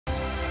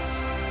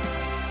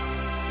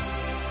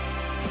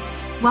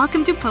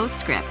Welcome to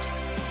Postscript.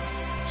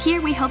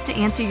 Here we hope to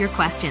answer your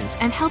questions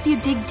and help you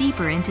dig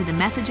deeper into the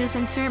messages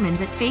and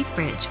sermons at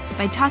Faithbridge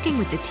by talking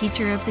with the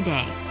teacher of the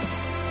day.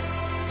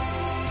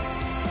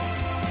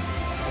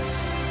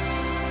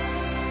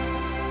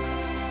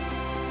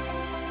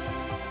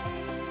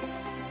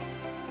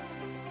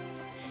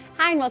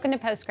 Hi, and welcome to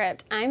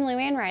Postscript. I'm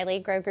Luann Riley,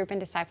 Grow Group and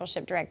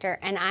Discipleship Director,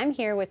 and I'm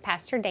here with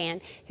Pastor Dan,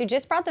 who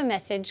just brought the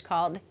message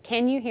called,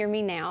 Can You Hear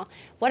Me Now?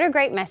 What a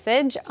great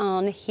message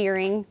on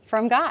hearing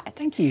from God.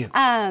 Thank you.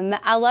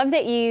 I love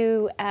that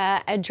you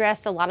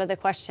addressed a lot of the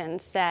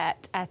questions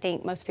that I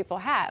think most people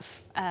have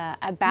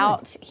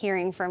about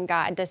hearing from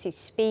God. Does He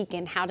speak,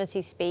 and how does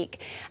He speak?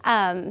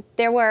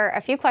 There were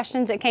a few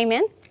questions that came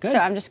in. Good. So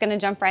I'm just going to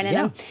jump right in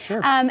them.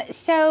 Sure.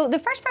 So the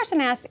first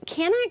person asked,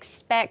 can I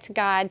expect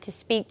God to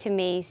speak to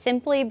me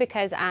simply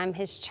because I'm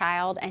His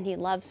child and He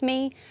loves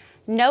me?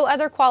 No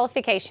other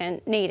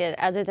qualification needed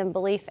other than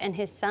belief in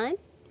His Son?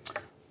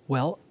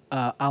 Well,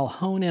 I'll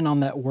hone in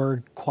on that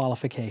word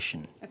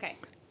qualification. Okay.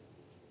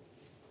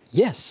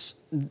 Yes,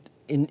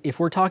 if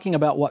we're talking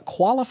about what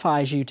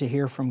qualifies you to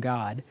hear from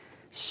God,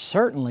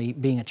 certainly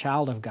being a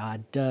child of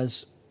God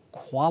does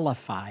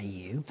qualify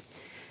you.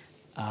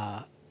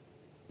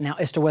 Now,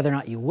 as to whether or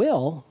not you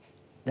will,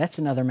 that's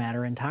another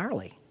matter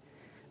entirely.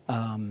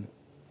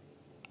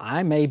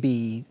 I may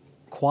be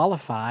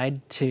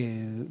qualified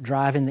to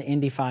drive in the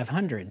Indy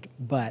 500,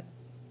 but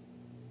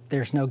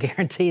there's no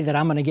guarantee that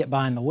I'm going to get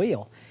behind the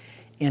wheel.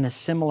 In a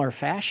similar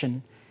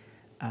fashion,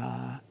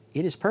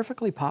 it is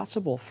perfectly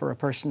possible for a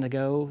person to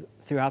go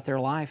throughout their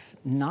life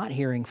not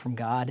hearing from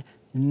God,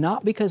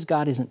 not because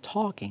God isn't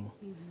talking,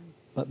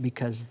 but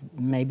because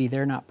maybe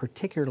they're not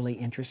particularly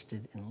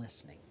interested in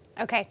listening.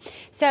 Okay,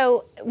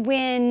 so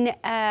when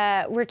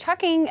we're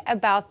talking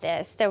about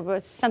this, there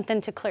was something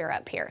to clear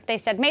up here. They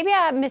said, maybe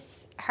I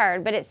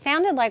misheard, but it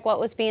sounded like what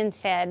was being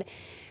said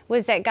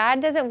was that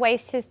God doesn't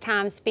waste His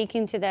time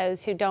speaking to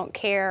those who don't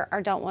care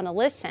or don't want to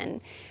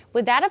listen.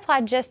 Would that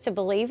apply just to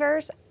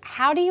believers?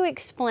 How do you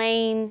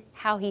explain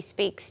how He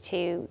speaks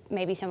to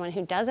maybe someone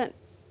who doesn't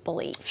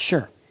believe?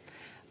 Sure.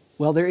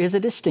 Well, there is a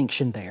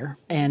distinction there,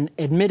 and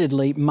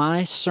admittedly,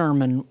 my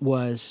sermon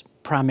was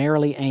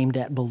primarily aimed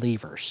at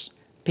believers.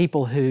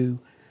 People who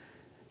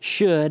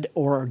should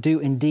or do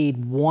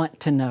indeed want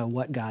to know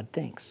what God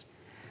thinks.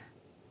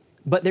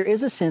 But there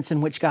is a sense in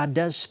which God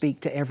does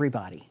speak to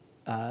everybody.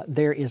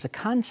 There is a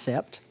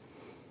concept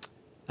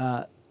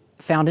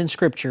found in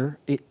Scripture.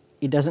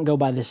 It doesn't go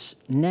by this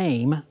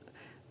name,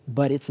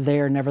 but it's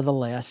there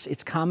nevertheless.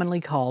 It's commonly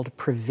called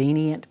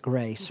prevenient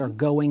grace or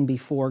going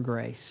before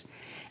grace.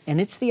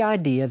 And it's the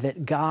idea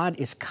that God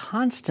is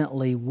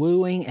constantly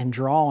wooing and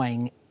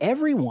drawing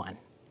everyone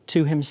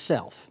to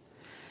Himself.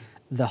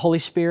 The Holy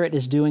Spirit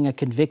is doing a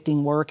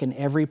convicting work in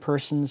every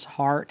person's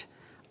heart.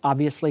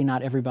 Obviously,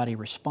 not everybody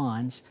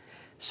responds.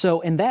 So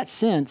in that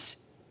sense,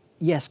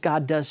 yes,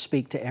 God does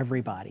speak to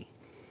everybody.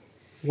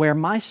 Where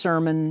my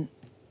sermon,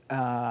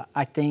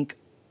 I think,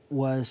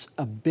 was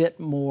a bit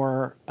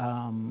more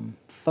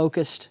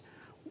focused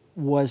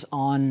was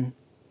on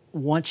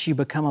once you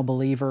become a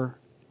believer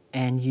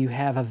and you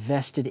have a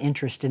vested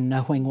interest in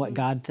knowing what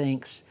God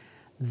thinks,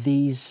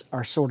 these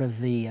are sort of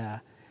the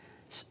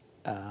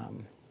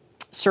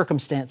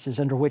circumstances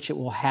under which it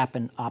will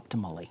happen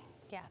optimally.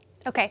 Yeah,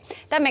 okay,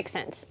 that makes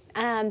sense.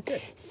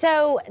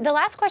 So the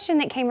last question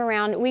that came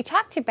around, we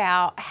talked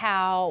about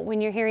how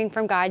when you're hearing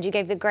from God, you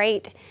gave the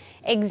great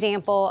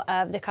example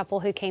of the couple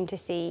who came to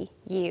see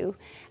you,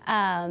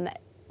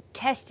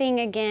 testing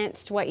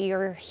against what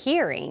you're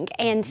hearing.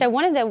 And so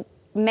one of the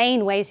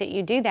main ways that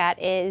you do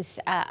that is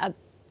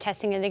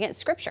testing it against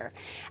Scripture.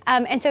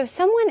 And so if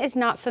someone is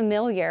not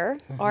familiar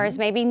or is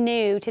maybe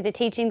new to the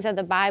teachings of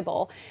the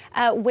Bible,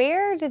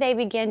 where do they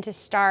begin to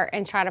start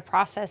and try to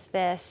process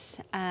this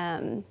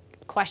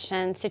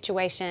questions,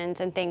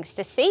 situations, and things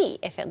to see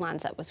if it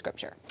lines up with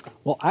Scripture?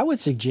 Well, I would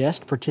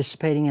suggest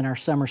participating in our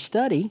summer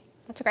study.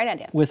 That's a great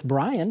idea. With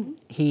Brian.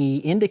 He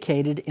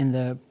indicated in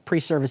the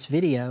pre-service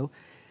video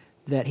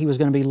that he was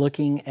going to be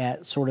looking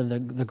at sort of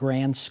the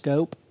grand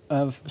scope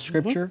of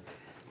Scripture.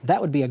 That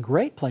would be a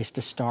great place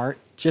to start,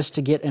 just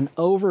to get an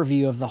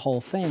overview of the whole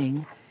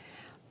thing.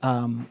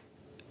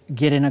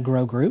 Get in a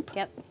grow group.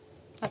 Yep,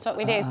 that's what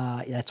we do.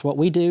 That's what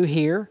we do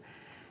here.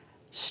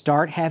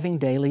 Start having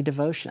daily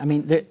devotion. I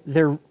mean,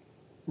 there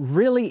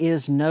really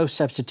is no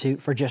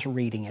substitute for just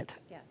reading it.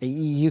 Yeah.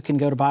 You can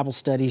go to Bible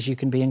studies, you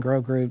can be in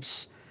grow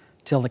groups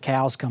till the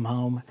cows come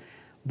home,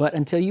 but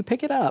until you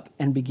pick it up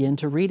and begin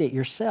to read it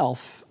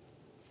yourself,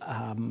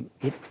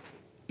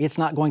 it's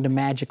not going to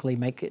magically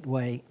make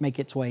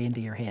its way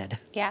into your head.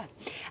 Yeah.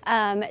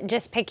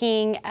 Just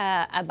picking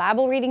a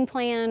Bible reading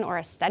plan or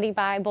a study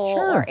Bible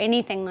or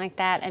anything like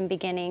that and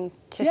beginning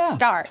to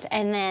start.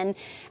 And then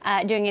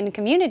doing it in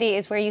community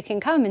is where you can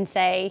come and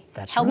say,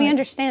 help me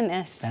understand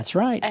this. That's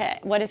right.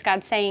 What is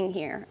God saying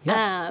here?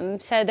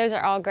 Yep. So those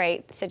are all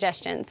great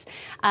suggestions.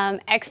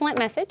 Excellent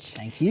message.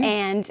 Thank you.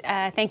 And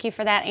thank you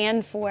for that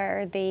and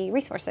for the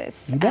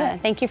resources. You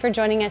bet. Thank you for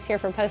joining us here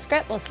for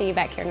Postscript. We'll see you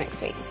back here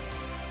next week.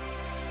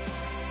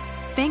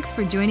 Thanks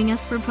for joining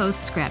us for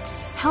Postscript.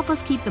 Help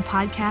us keep the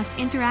podcast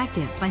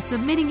interactive by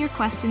submitting your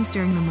questions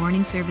during the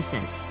morning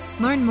services.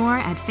 Learn more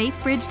at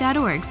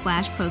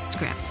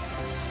faithbridge.org/postscript.